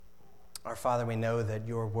Our Father, we know that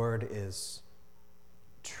your word is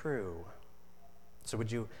true. So would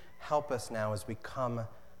you help us now as we come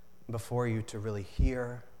before you to really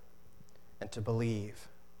hear and to believe.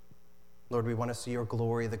 Lord, we want to see your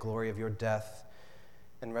glory, the glory of your death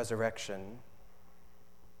and resurrection.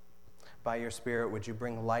 By your Spirit, would you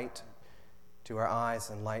bring light to our eyes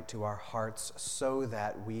and light to our hearts so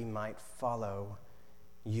that we might follow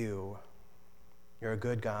you. You're a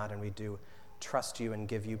good God, and we do trust you and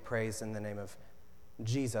give you praise. In the name of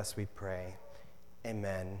Jesus, we pray.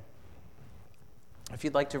 Amen. If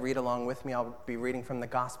you'd like to read along with me, I'll be reading from the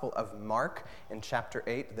Gospel of Mark in chapter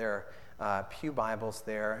 8. There are pew Bibles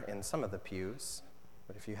there in some of the pews.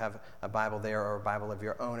 But if you have a Bible there or a Bible of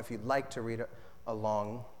your own, if you'd like to read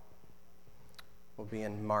along, we'll be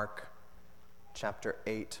in Mark chapter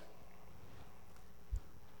 8.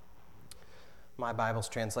 My Bible's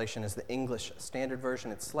translation is the English Standard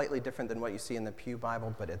Version. It's slightly different than what you see in the Pew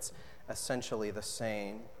Bible, but it's essentially the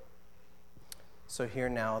same. So hear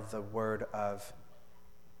now the word of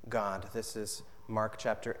God. This is Mark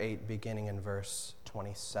chapter 8, beginning in verse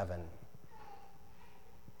 27.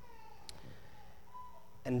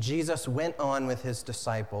 And Jesus went on with his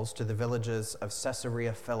disciples to the villages of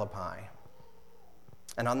Caesarea Philippi.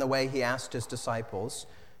 And on the way he asked his disciples,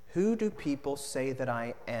 "Who do people say that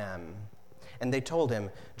I am?" And they told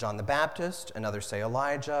him, "John the Baptist, and others say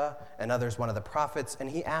Elijah, and others one of the prophets."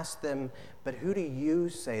 And he asked them, "But who do you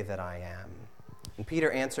say that I am?" And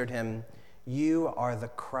Peter answered him, "You are the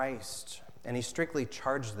Christ." And he strictly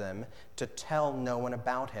charged them to tell no one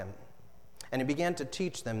about him. And he began to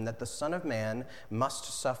teach them that the Son of Man must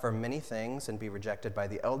suffer many things and be rejected by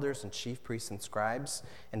the elders and chief priests and scribes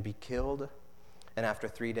and be killed, and after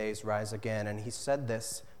 3 days rise again. And he said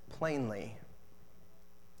this plainly.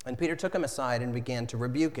 And Peter took him aside and began to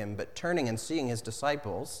rebuke him, but turning and seeing his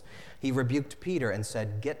disciples, he rebuked Peter and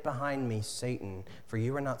said, "Get behind me, Satan, for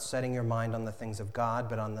you are not setting your mind on the things of God,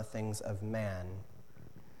 but on the things of man."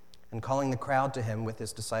 And calling the crowd to him with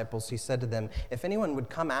his disciples, he said to them, "If anyone would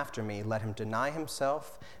come after me, let him deny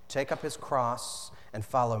himself, take up his cross, and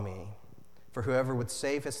follow me. For whoever would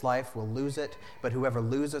save his life will lose it, but whoever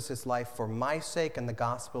loses his life for my sake and the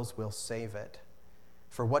gospel's will save it.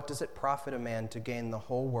 For what does it profit a man to gain the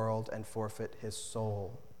whole world and forfeit his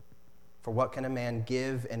soul? For what can a man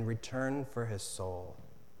give in return for his soul?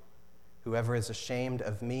 Whoever is ashamed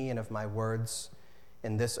of me and of my words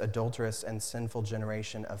in this adulterous and sinful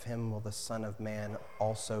generation, of him will the Son of Man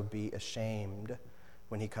also be ashamed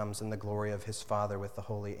when he comes in the glory of his Father with the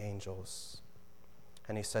holy angels."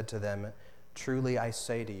 And he said to them, "Truly I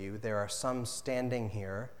say to you, there are some standing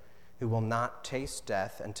here who will not taste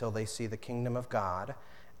death until they see the kingdom of God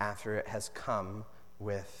after it has come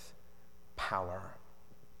with power."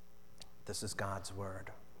 This is God's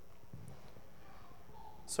word.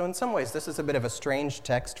 So in some ways, this is a bit of a strange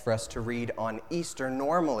text for us to read on Easter.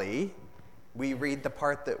 Normally, we read the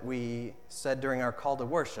part that we said during our call to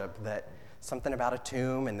worship, that something about a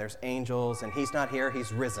tomb and there's angels and he's not here,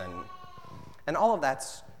 he's risen. And all of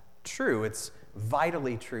that's true. It's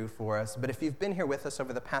vitally true for us. But if you've been here with us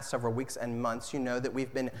over the past several weeks and months, you know that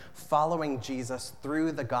we've been following Jesus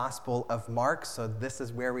through the Gospel of Mark. So this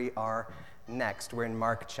is where we are next. We're in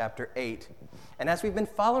Mark chapter 8. And as we've been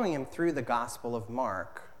following him through the Gospel of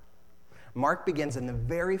Mark, Mark begins in the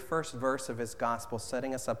very first verse of his Gospel,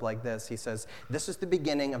 setting us up like this. He says, "This is the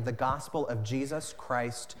beginning of the Gospel of Jesus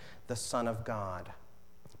Christ, the Son of God."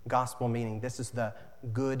 Gospel meaning this is the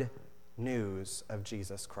good news of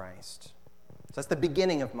Jesus Christ. So that's the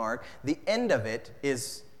beginning of Mark. The end of it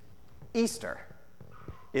is Easter,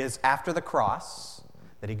 is after the cross,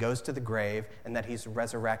 that he goes to the grave, and that he's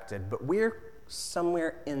resurrected. But we're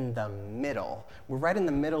somewhere in the middle. We're right in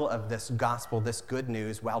the middle of this gospel, this good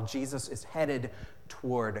news, while Jesus is headed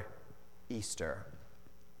toward Easter.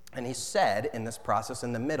 And he said in this process,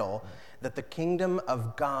 in the middle, that the kingdom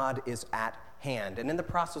of God is at hand. And in the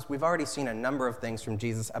process, we've already seen a number of things from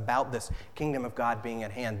Jesus about this kingdom of God being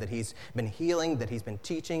at hand, that he's been healing, that he's been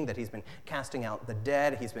teaching, that he's been casting out the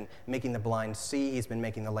dead, he's been making the blind see, he's been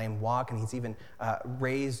making the lame walk, and he's even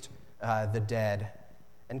raised the dead.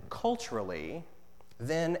 And culturally,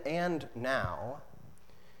 then and now,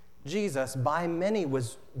 Jesus, by many,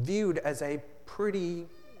 was viewed as a pretty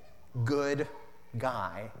good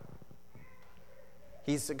guy.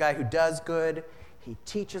 He's a guy who does good, he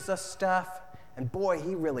teaches us stuff, and boy,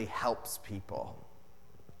 he really helps people.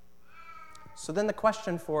 So then the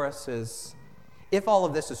question for us is, if all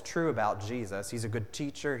of this is true about Jesus, he's a good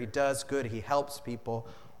teacher, he does good, he helps people,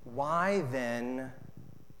 why then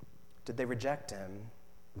did they reject him?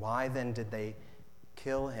 Why then did they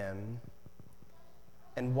kill him?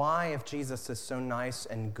 And why, if Jesus is so nice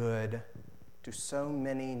and good, do so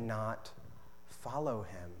many not follow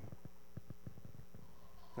him?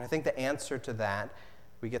 And I think the answer to that,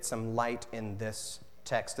 we get some light in this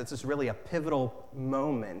text. This is really a pivotal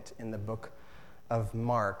moment in the book of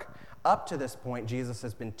Mark. Up to this point, Jesus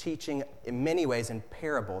has been teaching in many ways in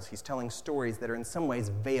parables. He's telling stories that are in some ways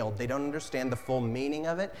veiled. They don't understand the full meaning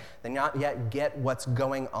of it. They not yet get what's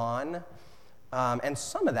going on. And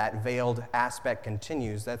some of that veiled aspect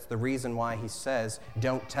continues. That's the reason why he says,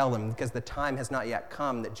 don't tell them, because the time has not yet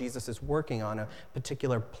come that Jesus is working on a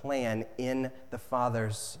particular plan in the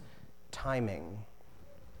Father's timing.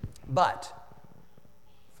 But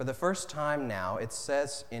for the first time now, it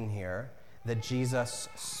says in here that Jesus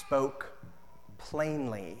spoke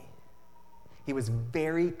plainly. He was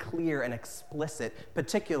very clear and explicit,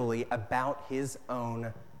 particularly about his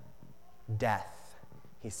own death.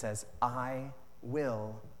 He says, I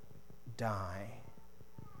will die.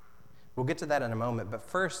 We'll get to that in a moment, but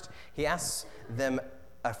first, he asks them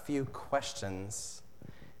a few questions.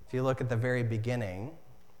 If you look at the very beginning,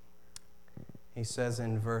 he says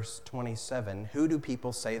in verse 27, who do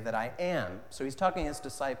people say that I am? So he's talking to his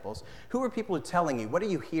disciples. Who are people telling you? What are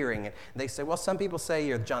you hearing? And they say, well, some people say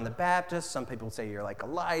you're John the Baptist. Some people say you're like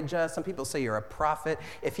Elijah. Some people say you're a prophet.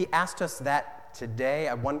 If he asked us that today,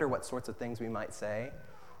 I wonder what sorts of things we might say.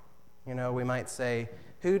 You know, we might say,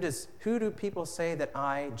 who do people say that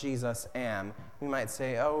I, Jesus, am? We might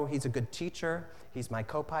say, oh, he's a good teacher. He's my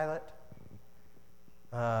co-pilot.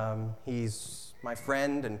 He's my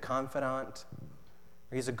friend and confidant.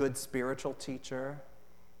 He's a good spiritual teacher.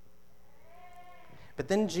 But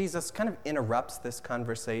then Jesus kind of interrupts this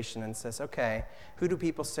conversation and says, okay, who do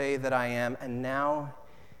people say that I am? And now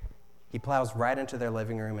he plows right into their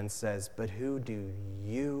living room and says, but who do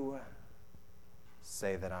you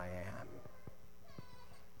say that I am?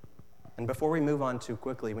 And before we move on too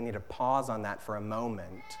quickly, we need to pause on that for a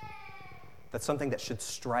moment. That's something that should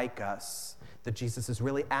strike us, that Jesus is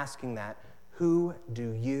really asking that. Who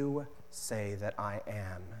do you say that I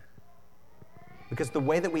am? Because the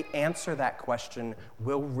way that we answer that question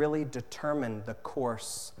will really determine the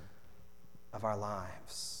course of our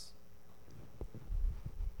lives.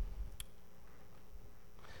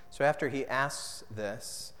 So after he asks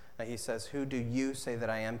this, he says, who do you say that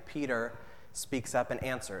I am? Peter speaks up and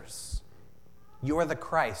answers. You're the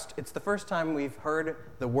Christ. It's the first time we've heard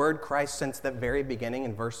the word Christ since the very beginning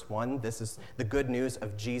in verse 1. This is the good news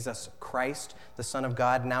of Jesus Christ, the Son of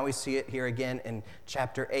God. Now we see it here again in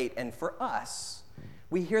chapter 8. And for us,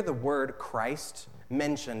 we hear the word Christ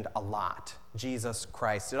mentioned a lot. Jesus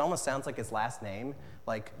Christ. It almost sounds like his last name,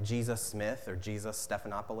 like Jesus Smith or Jesus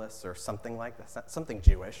Stephanopoulos or something like that. Something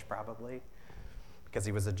Jewish, probably, because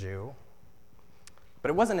he was a Jew. But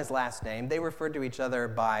it wasn't his last name. They referred to each other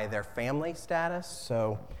by their family status,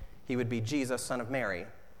 so he would be Jesus, son of Mary,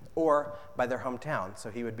 or by their hometown, so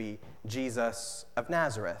he would be Jesus of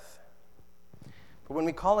Nazareth. But when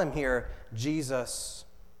we call him here Jesus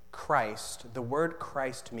Christ, the word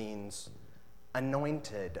Christ means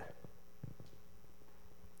anointed.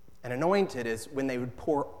 And anointed is when they would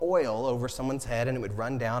pour oil over someone's head and it would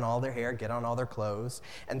run down all their hair, get on all their clothes.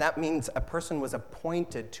 And that means a person was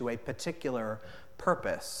appointed to a particular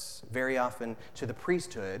purpose, very often to the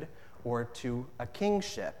priesthood or to a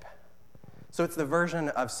kingship. So it's the version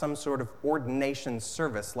of some sort of ordination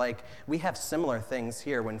service. Like we have similar things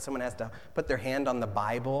here when someone has to put their hand on the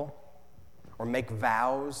Bible or make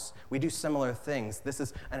vows. We do similar things. This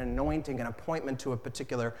is an anointing, an appointment to a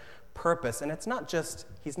particular purpose. And he's not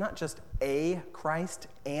just a Christ,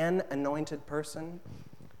 an anointed person.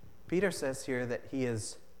 Peter says here that he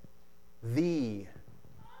is the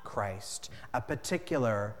Christ, a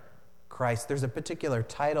particular Christ. There's a particular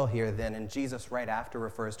title here then, and Jesus right after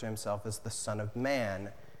refers to himself as the Son of Man,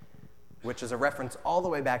 which is a reference all the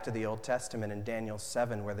way back to the Old Testament in Daniel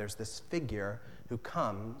 7, where there's this figure who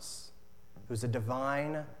comes, who's a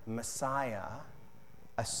divine Messiah,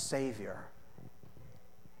 a Savior,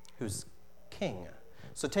 who's king.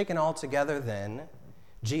 So taken all together then,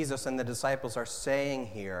 Jesus and the disciples are saying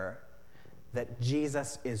here that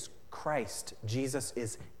Jesus is Christ. Jesus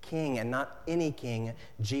is king, and not any king.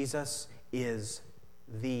 Jesus is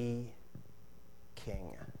the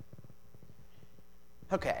king.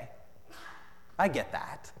 Okay, I get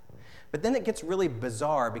that. But then it gets really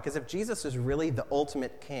bizarre, because if Jesus is really the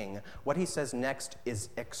ultimate king, what he says next is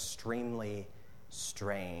extremely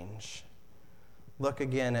strange. Look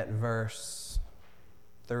again at verse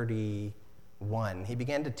 31. He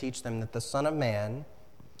began to teach them that the Son of Man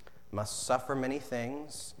must suffer many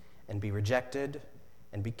things and be rejected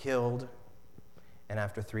and be killed, and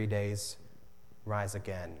after 3 days rise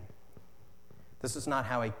again. This is not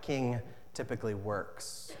how a king typically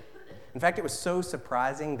works. In fact, it was so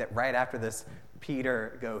surprising that right after this,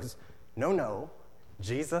 Peter goes, No,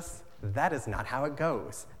 Jesus, that is not how it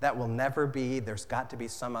goes. That will never be. There's got to be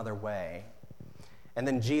some other way. And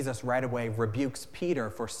then Jesus right away rebukes Peter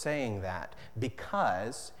for saying that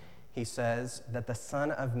because he says that the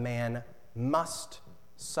Son of Man must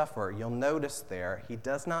suffer. You'll notice there, he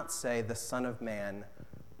does not say the Son of Man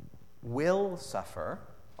will suffer,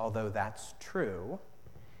 although that's true.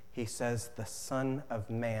 He says the Son of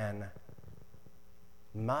Man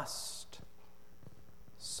must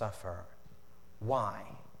suffer. Why?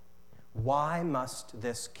 Why must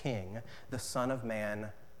this king, the Son of Man,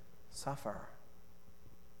 suffer?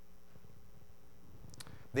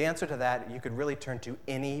 The answer to that, you could really turn to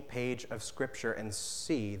any page of Scripture and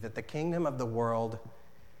see that the kingdom of the world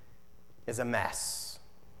is a mess.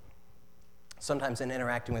 Sometimes in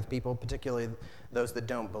interacting with people, particularly those that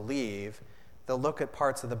don't believe, they'll look at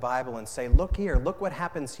parts of the Bible and say, look here, look what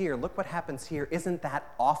happens here, look what happens here. Isn't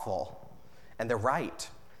that awful? And they're right.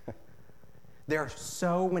 There are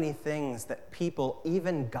so many things that people,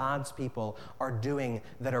 even God's people, are doing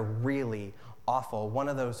that are really awful. One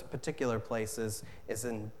of those particular places is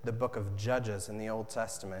in the book of Judges in the Old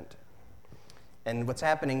Testament. And what's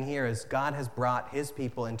happening here is God has brought his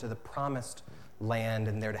people into the promised land,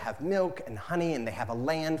 and they're to have milk and honey, and they have a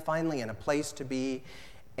land finally and a place to be,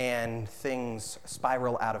 and things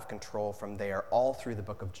spiral out of control from there all through the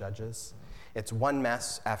book of Judges. It's one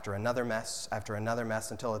mess after another mess after another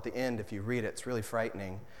mess until at the end, if you read it, it's really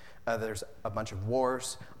frightening. There's a bunch of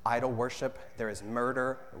wars, idol worship, there is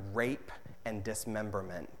murder, rape, and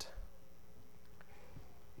dismemberment.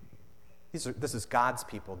 This is God's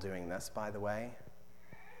people doing this, by the way.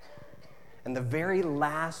 And the very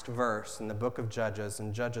last verse in the book of Judges,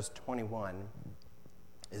 in Judges 21,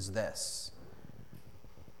 is this.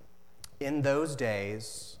 In those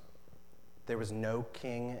days, there was no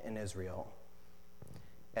king in Israel.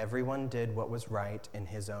 Everyone did what was right in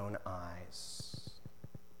his own eyes.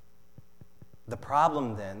 The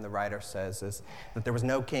problem then, the writer says, is that there was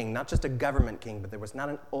no king, not just a government king, but there was not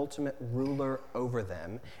an ultimate ruler over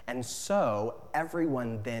them. And so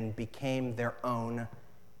everyone then became their own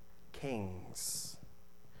kings.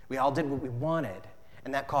 We all did what we wanted,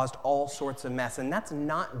 and that caused all sorts of mess. And that's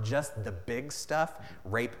not just the big stuff,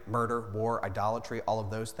 rape, murder, war, idolatry, all of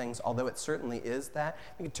those things, although it certainly is that.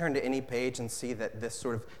 You can turn to any page and see that this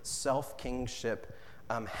sort of self-kingship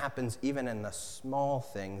happens even in the small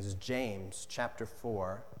things. James chapter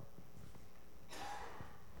 4.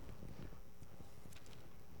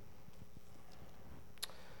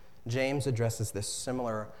 James addresses this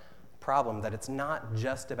similar problem, that it's not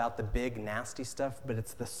just about the big nasty stuff, but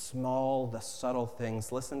it's the small, the subtle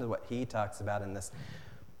things. Listen to what he talks about in this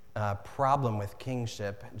problem with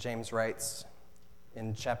kingship. James writes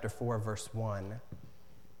in chapter 4, verse 1,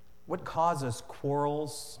 what causes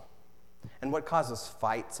quarrels and what causes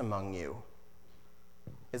fights among you?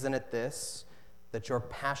 Isn't it this, that your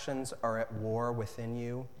passions are at war within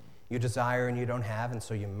you? You desire and you don't have, and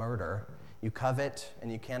so you murder. You covet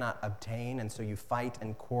and you cannot obtain, and so you fight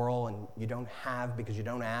and quarrel, and you don't have because you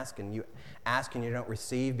don't ask, and you ask and you don't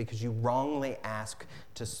receive because you wrongly ask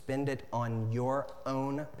to spend it on your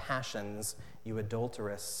own passions, you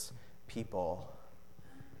adulterous people.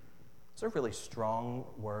 Those are really strong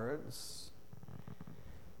words.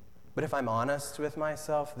 But if I'm honest with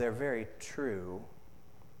myself, they're very true.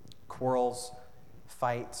 Quarrels,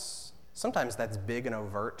 fights, sometimes that's big and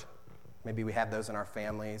overt. Maybe we have those in our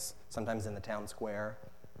families, sometimes in the town square.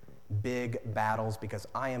 Big battles because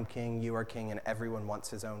I am king, you are king, and everyone wants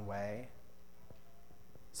his own way.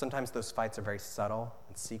 Sometimes those fights are very subtle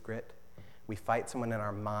and secret. We fight someone in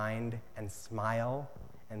our mind and smile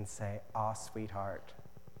and say, "Aw, sweetheart."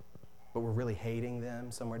 But we're really hating them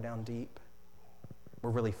somewhere down deep. We're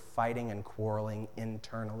really fighting and quarreling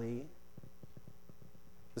internally.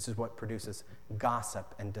 This is what produces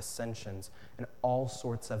gossip and dissensions and all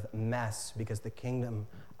sorts of mess, because the kingdom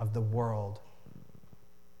of the world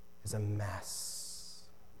is a mess.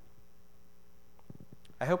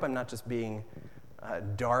 I hope I'm not just being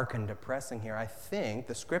dark and depressing here. I think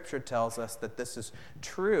the scripture tells us that this is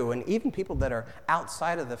true, and even people that are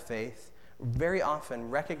outside of the faith very often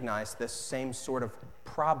recognize this same sort of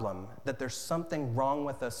problem, that there's something wrong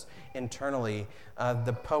with us internally.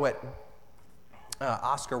 The poet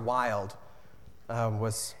Oscar Wilde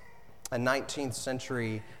was a 19th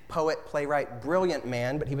century poet, playwright, brilliant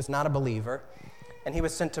man, but he was not a believer. And he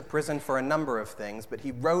was sent to prison for a number of things, but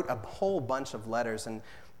he wrote a whole bunch of letters. And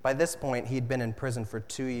by this point, he'd been in prison for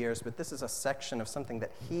 2 years, but this is a section of something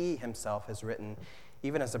that he himself has written,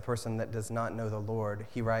 even as a person that does not know the Lord.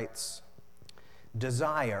 He writes,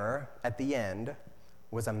 Desire, at the end,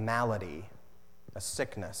 was a malady, a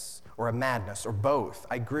sickness, or a madness, or both.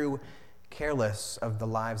 I grew careless of the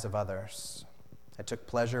lives of others. I took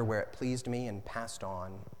pleasure where it pleased me and passed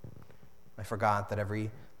on. I forgot that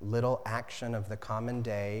every little action of the common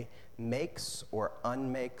day makes or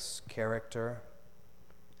unmakes character,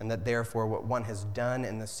 and that therefore what one has done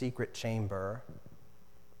in the secret chamber,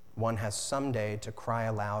 one has someday to cry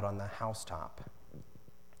aloud on the housetop.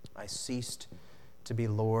 I ceased to be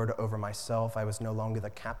Lord over myself. I was no longer the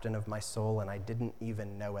captain of my soul, and I didn't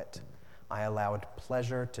even know it. I allowed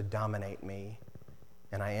pleasure to dominate me,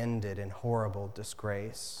 and I ended in horrible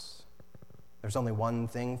disgrace. There's only one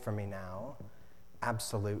thing for me now: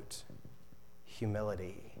 absolute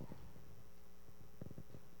humility.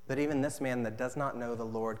 That even this man that does not know the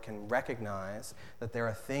Lord can recognize that there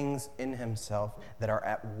are things in himself that are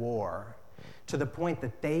at war, to the point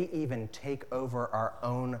that they even take over our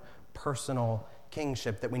own personal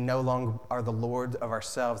kingship, that we no longer are the Lord of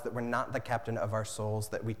ourselves, that we're not the captain of our souls,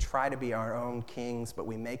 that we try to be our own kings, but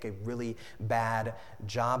we make a really bad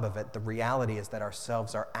job of it. The reality is that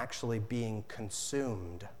ourselves are actually being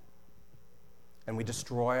consumed, and we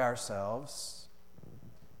destroy ourselves,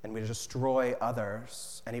 and we destroy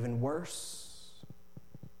others, and even worse,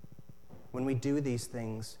 when we do these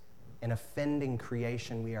things in offending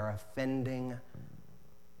creation, we are offending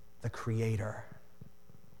the Creator.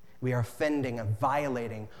 We are offending and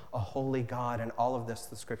violating a holy God, and all of this,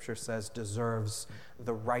 the Scripture says, deserves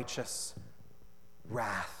the righteous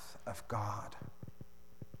wrath of God.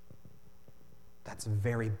 That's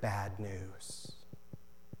very bad news.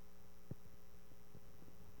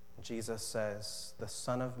 Jesus says, the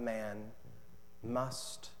Son of Man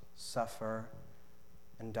must suffer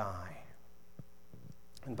and die.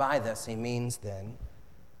 And by this, he means then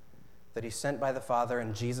that he's sent by the Father,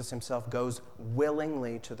 and Jesus himself goes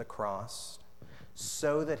willingly to the cross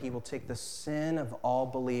so that he will take the sin of all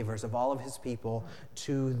believers, of all of his people,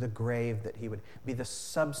 to the grave, that he would be the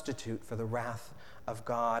substitute for the wrath of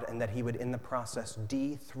God, and that he would, in the process,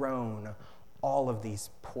 dethrone all of these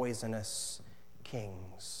poisonous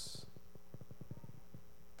kings.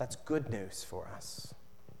 That's good news for us.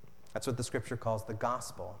 That's what the Scripture calls the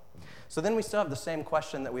gospel. So then we still have the same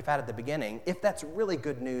question that we've had at the beginning. If that's really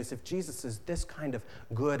good news, if Jesus is this kind of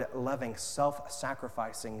good, loving,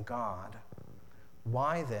 self-sacrificing God,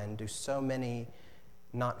 why then do so many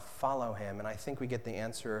not follow him? And I think we get the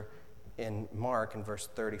answer in Mark in verse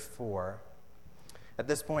 34. At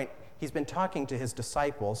this point, he's been talking to his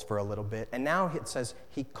disciples for a little bit, and now it says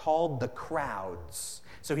he called the crowds.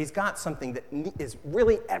 So he's got something that is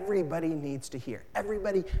really everybody needs to hear.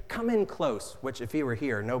 Everybody come in close, which if he were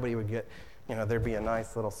here, nobody would get, there'd be a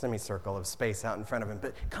nice little semicircle of space out in front of him.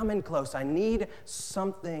 But come in close. I need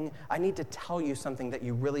to tell you something that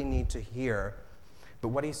you really need to hear. But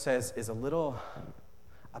what he says is a little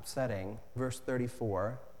upsetting. Verse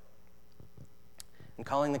 34. And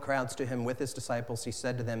calling the crowds to him with his disciples, he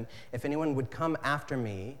said to them, if anyone would come after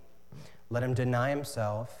me, let him deny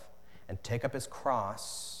himself and take up his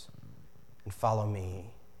cross and follow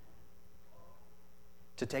me.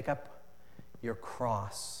 To take up your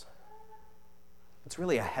cross. It's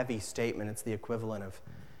really a heavy statement. It's the equivalent of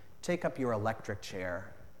take up your electric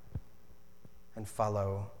chair and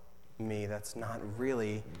follow me. That's not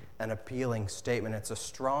really an appealing statement. It's a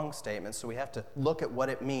strong statement, so we have to look at what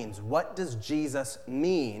it means. What does Jesus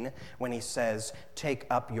mean when he says, take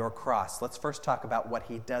up your cross? Let's first talk about what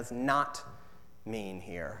he does not mean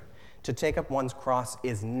here. To take up one's cross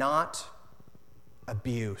is not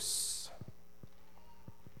abuse.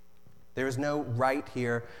 There is no right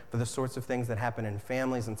here for the sorts of things that happen in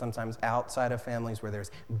families and sometimes outside of families where there's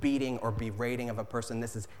beating or berating of a person.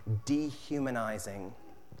 This is dehumanizing.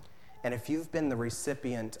 And if you've been the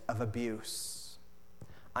recipient of abuse,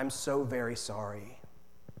 I'm so very sorry.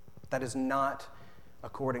 That is not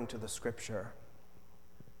according to the Scripture.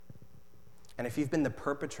 And if you've been the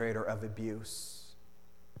perpetrator of abuse,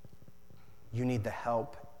 you need the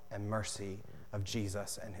help and mercy of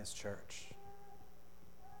Jesus and his church.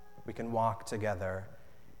 We can walk together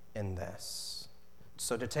in this.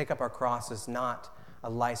 So to take up our cross is not a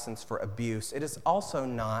license for abuse. It is also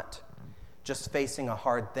not just facing a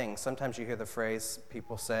hard thing. Sometimes you hear the phrase,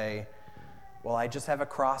 people say, well, I just have a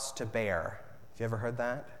cross to bear. Have you ever heard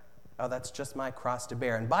that? Oh, that's just my cross to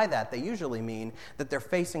bear. And by that, they usually mean that they're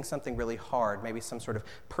facing something really hard, maybe some sort of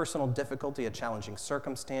personal difficulty, a challenging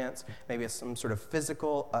circumstance, maybe some sort of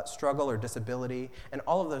physical struggle or disability. And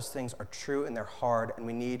all of those things are true and they're hard, and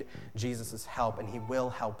we need Jesus' help, and he will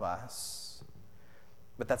help us.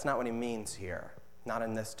 But that's not what he means here, not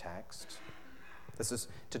in this text. This is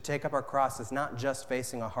to take up our cross is not just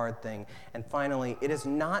facing a hard thing. And finally, it is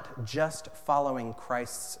not just following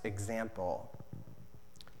Christ's example.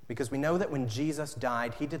 Because we know that when Jesus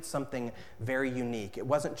died, he did something very unique. It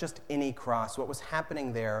wasn't just any cross. What was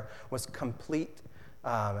happening there was complete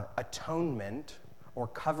atonement or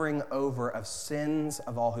covering over of sins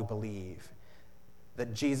of all who believe.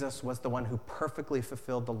 That Jesus was the one who perfectly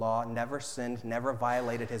fulfilled the law, never sinned, never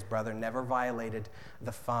violated his brother, never violated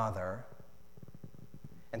the Father.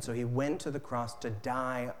 And so he went to the cross to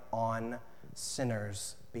die on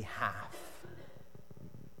sinners' behalf.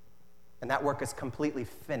 And that work is completely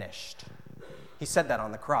finished. He said that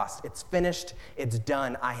on the cross. It's finished, it's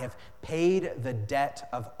done. I have paid the debt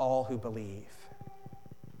of all who believe.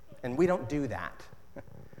 And we don't do that.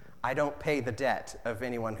 I don't pay the debt of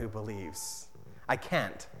anyone who believes. I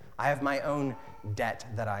can't. I have my own debt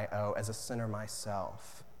that I owe as a sinner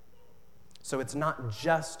myself. So it's not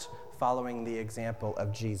just following the example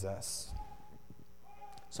of Jesus.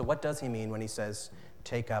 So what does he mean when he says,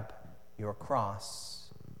 take up your cross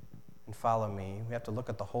and follow me? We have to look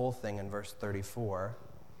at the whole thing in verse 34.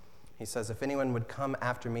 He says, if anyone would come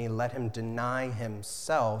after me, let him deny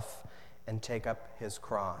himself and take up his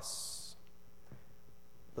cross.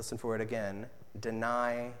 Listen for it again.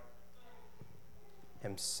 Deny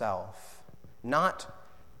himself. Not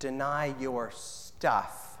deny your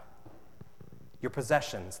stuff, your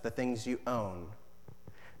possessions, the things you own.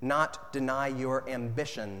 Not deny your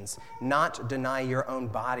ambitions. Not deny your own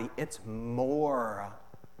body. It's more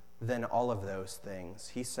than all of those things.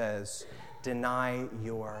 He says, deny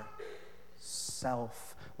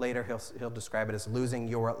yourself. Later, he'll describe it as losing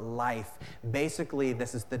your life. Basically,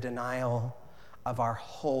 this is the denial of our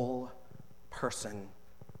whole person,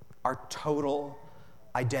 our total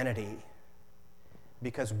identity,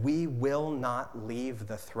 because we will not leave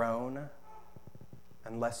the throne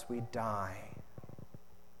unless we die.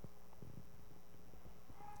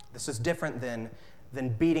 This is different than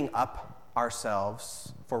beating up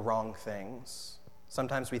ourselves for wrong things.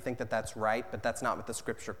 Sometimes we think that that's right, but that's not what the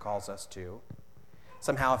Scripture calls us to.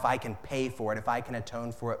 Somehow, if I can pay for it, if I can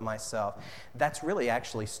atone for it myself, that's really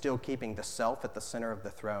actually still keeping the self at the center of the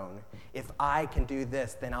throne. If I can do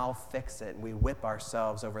this, then I'll fix it. And we whip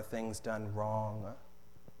ourselves over things done wrong.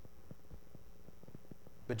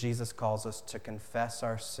 But Jesus calls us to confess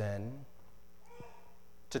our sin,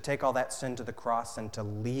 to take all that sin to the cross and to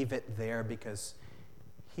leave it there because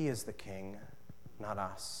he is the king, not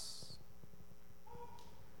us.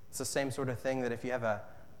 It's the same sort of thing that if you have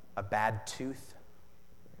a bad tooth,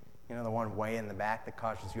 you know, the one way in the back that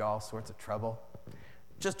causes you all sorts of trouble.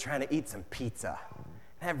 Just trying to eat some pizza.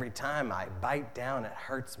 Every time I bite down, it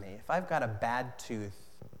hurts me. If I've got a bad tooth,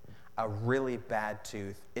 a really bad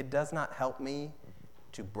tooth, it does not help me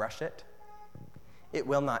to brush it. It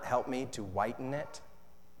will not help me to whiten it.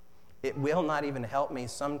 It will not even help me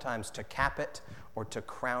sometimes to cap it or to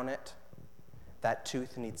crown it. That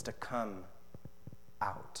tooth needs to come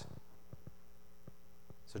out.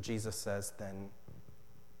 So Jesus says then,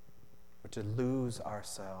 we're to lose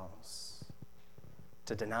ourselves,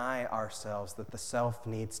 to deny ourselves, that the self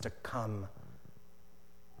needs to come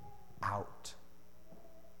out.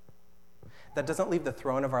 That doesn't leave the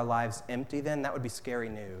throne of our lives empty then. That would be scary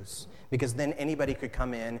news, because then anybody could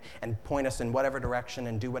come in and point us in whatever direction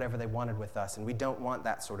and do whatever they wanted with us, and we don't want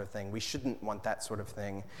that sort of thing. We shouldn't want that sort of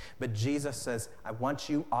thing. But Jesus says, I want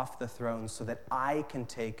you off the throne so that I can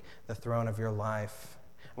take the throne of your life.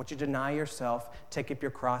 I want you to deny yourself, take up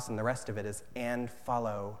your cross, and the rest of it is, and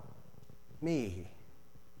follow me.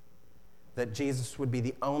 That Jesus would be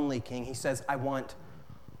the only king. He says, I want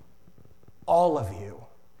all of you.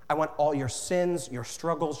 I want all your sins, your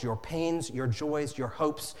struggles, your pains, your joys, your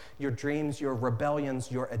hopes, your dreams, your rebellions,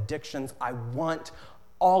 your addictions. I want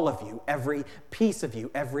all of you, every piece of you,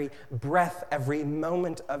 every breath, every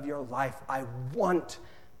moment of your life. I want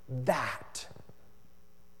that.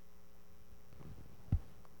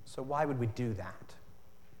 So why would we do that?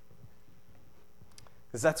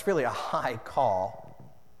 Because that's really a high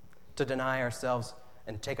call, to deny ourselves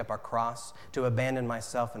and take up our cross, to abandon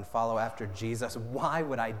myself and follow after Jesus. Why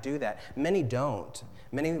would I do that? Many don't.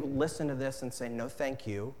 Many listen to this and say, no, thank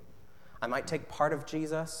you. I might take part of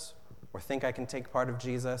Jesus or think I can take part of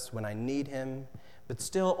Jesus when I need him, but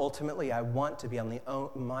still, ultimately, I want to be on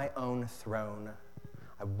my own throne.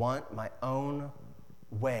 I want my own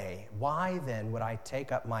way. Why then would I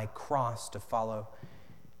take up my cross to follow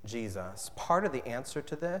Jesus? Part of the answer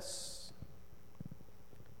to this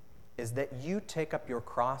is that you take up your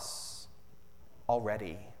cross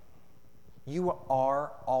already. You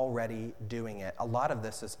are already doing it. A lot of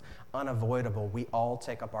this is unavoidable. We all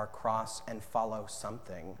take up our cross and follow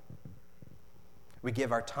something. We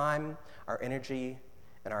give our time, our energy,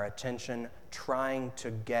 and our attention trying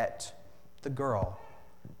to get the girl,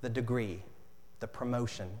 the degree, the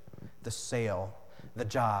promotion, the sale, the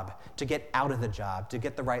job, to get out of the job, to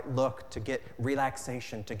get the right look, to get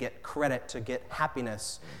relaxation, to get credit, to get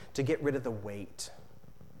happiness, to get rid of the weight,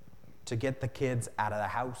 to get the kids out of the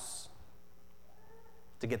house,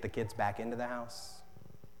 to get the kids back into the house,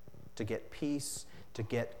 to get peace, to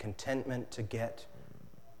get contentment, to get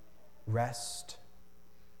rest.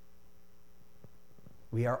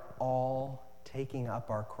 We are all taking up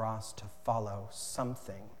our cross to follow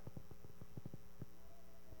something.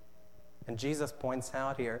 And Jesus points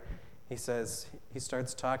out here, he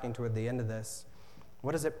starts talking toward the end of this,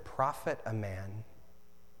 what does it profit a man?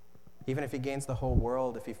 Even if he gains the whole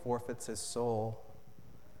world, if he forfeits his soul.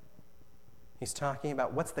 He's talking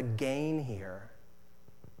about what's the gain here?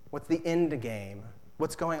 What's the end game?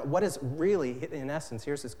 What is really, in essence,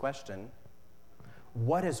 here's his question.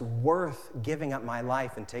 What is worth giving up my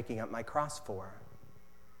life and taking up my cross for?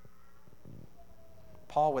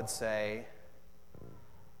 Paul would say,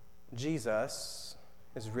 Jesus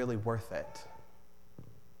is really worth it.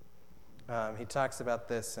 He talks about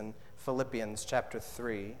this in Philippians chapter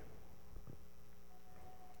 3.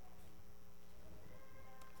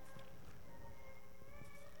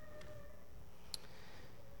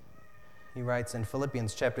 He writes in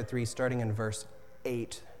Philippians chapter 3, starting in verse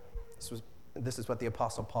 8, this is what the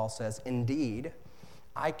Apostle Paul says, "Indeed,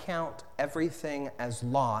 I count everything as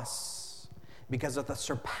loss because of the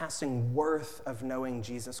surpassing worth of knowing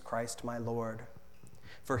Jesus Christ my Lord.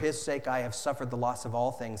 For his sake I have suffered the loss of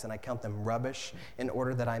all things, and I count them rubbish in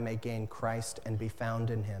order that I may gain Christ and be found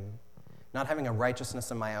in him, not having a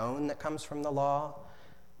righteousness of my own that comes from the law,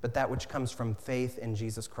 but that which comes from faith in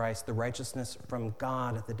Jesus Christ, the righteousness from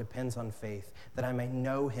God that depends on faith, that I may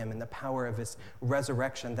know him in the power of his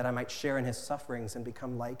resurrection, that I might share in his sufferings and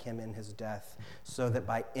become like him in his death, so that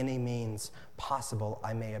by any means possible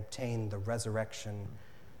I may obtain the resurrection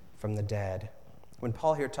from the dead." When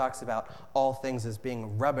Paul here talks about all things as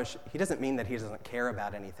being rubbish, he doesn't mean that he doesn't care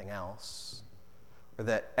about anything else, or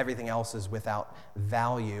that everything else is without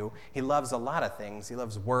value. He loves a lot of things. He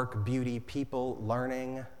loves work, beauty, people,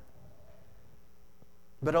 learning.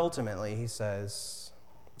 But ultimately, he says,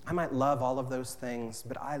 I might love all of those things,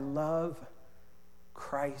 but I love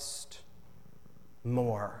Christ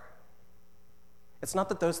more. It's not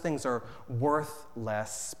that those things are worth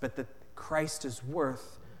less, but that Christ is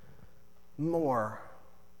worth more.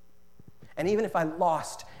 And even if I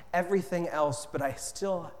lost everything else, but I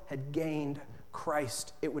still had gained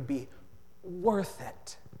Christ, it would be worth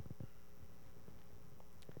it.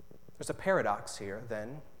 There's a paradox here,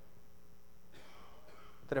 then,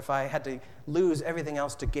 that if I had to lose everything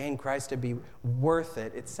else to gain Christ to be worth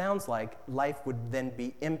it, it sounds like life would then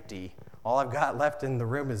be empty. All I've got left in the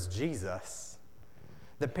room is Jesus.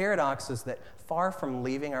 The paradox is that far from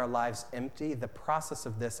leaving our lives empty, the process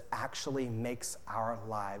of this actually makes our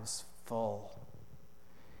lives full.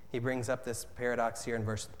 He brings up this paradox here in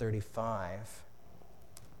verse 35,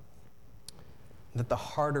 that the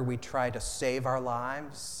harder we try to save our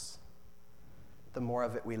lives, the more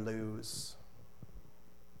of it we lose.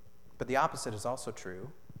 But the opposite is also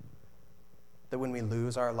true, that when we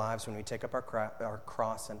lose our lives, when we take up our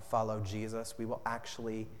cross and follow Jesus, we will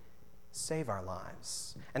actually save our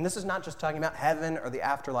lives. And this is not just talking about heaven or the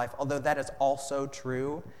afterlife, although that is also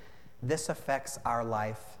true. This affects our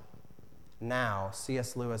life now.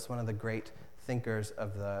 C.S. Lewis, one of the great thinkers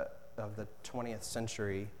of the 20th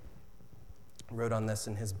century, wrote on this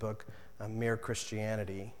in his book, Mere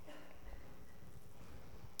Christianity.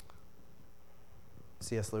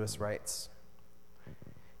 C.S. Lewis writes,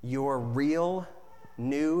 "Your real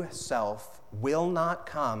new self will not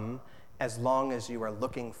come as long as you are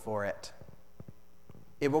looking for it.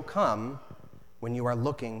 It will come when you are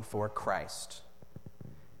looking for Christ."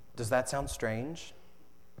 Does that sound strange?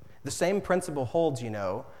 The same principle holds,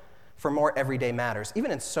 for more everyday matters.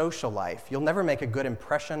 Even in social life, you'll never make a good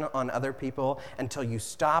impression on other people until you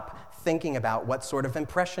stop thinking about what sort of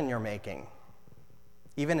impression you're making.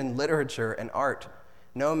 Even in literature and art,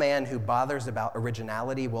 no man who bothers about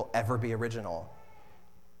originality will ever be original.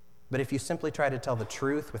 But if you simply try to tell the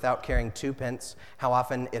truth without caring twopence how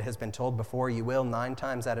often it has been told before, you will 9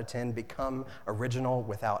 times out of 10 become original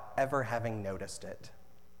without ever having noticed it.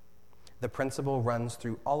 The principle runs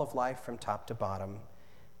through all of life from top to bottom.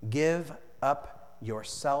 Give up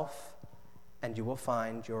yourself and you will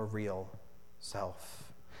find your real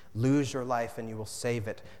self. Lose your life and you will save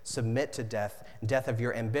it. Submit to death of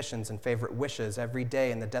your ambitions and favorite wishes every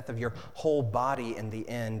day, and the death of your whole body in the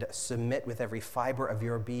end. Submit with every fiber of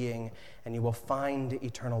your being and you will find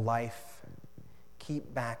eternal life.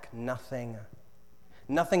 keep back nothing.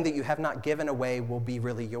 Nothing that you have not given away will be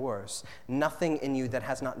really yours. Nothing in you that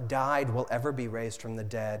has not died will ever be raised from the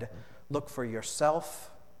dead. Look for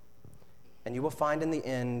yourself, and you will find in the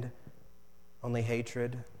end only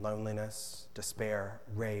hatred, loneliness, despair,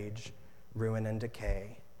 rage, ruin, and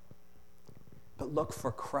decay. But look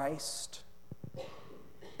for Christ,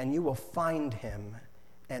 and you will find him,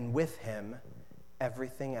 and with him,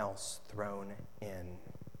 everything else thrown in.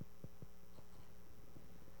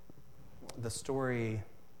 The story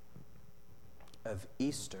of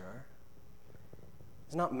Easter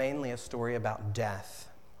is not mainly a story about death,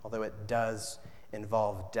 although it does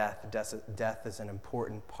involve death. Death is an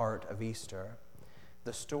important part of Easter.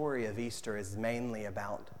 The story of Easter is mainly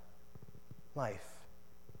about life,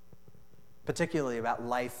 particularly about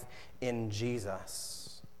life in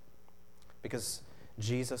Jesus, because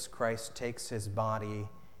Jesus Christ takes his body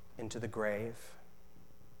into the grave.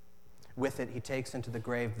 With it, he takes into the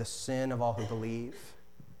grave the sin of all who believe,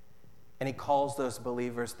 and he calls those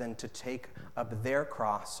believers then to take up their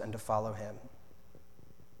cross and to follow him.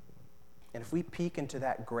 And if we peek into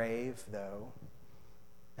that grave, though,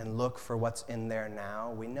 and look for what's in there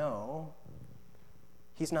now, we know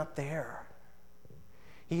he's not there.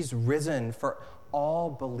 He's risen for all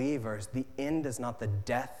believers. The end is not the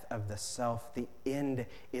death of the self. The end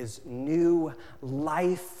is new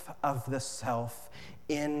life of the self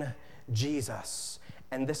in Jesus.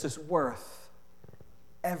 And this is worth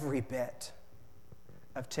every bit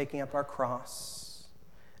of taking up our cross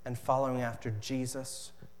and following after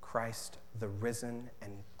Jesus Christ, the risen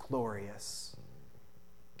and glorious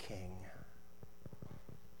King.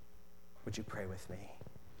 Would you pray with me?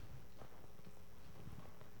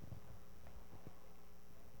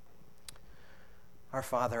 Our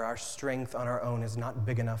Father, our strength on our own is not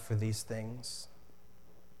big enough for these things.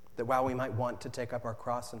 That while we might want to take up our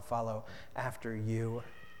cross and follow after you,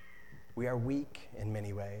 we are weak in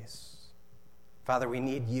many ways. Father, we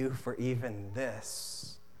need you for even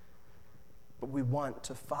this. But we want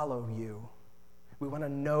to follow you. We want to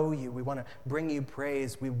know you. We want to bring you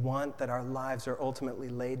praise. We want that our lives are ultimately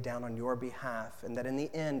laid down on your behalf, and that in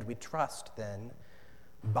the end we trust then,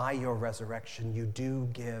 by your resurrection, you do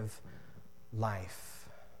give life.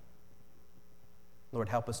 Lord,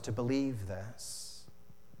 help us to believe this,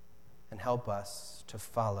 and help us to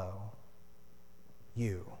follow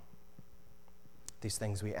you. These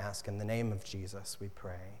things we ask in the name of Jesus, we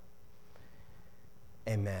pray.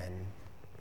 Amen.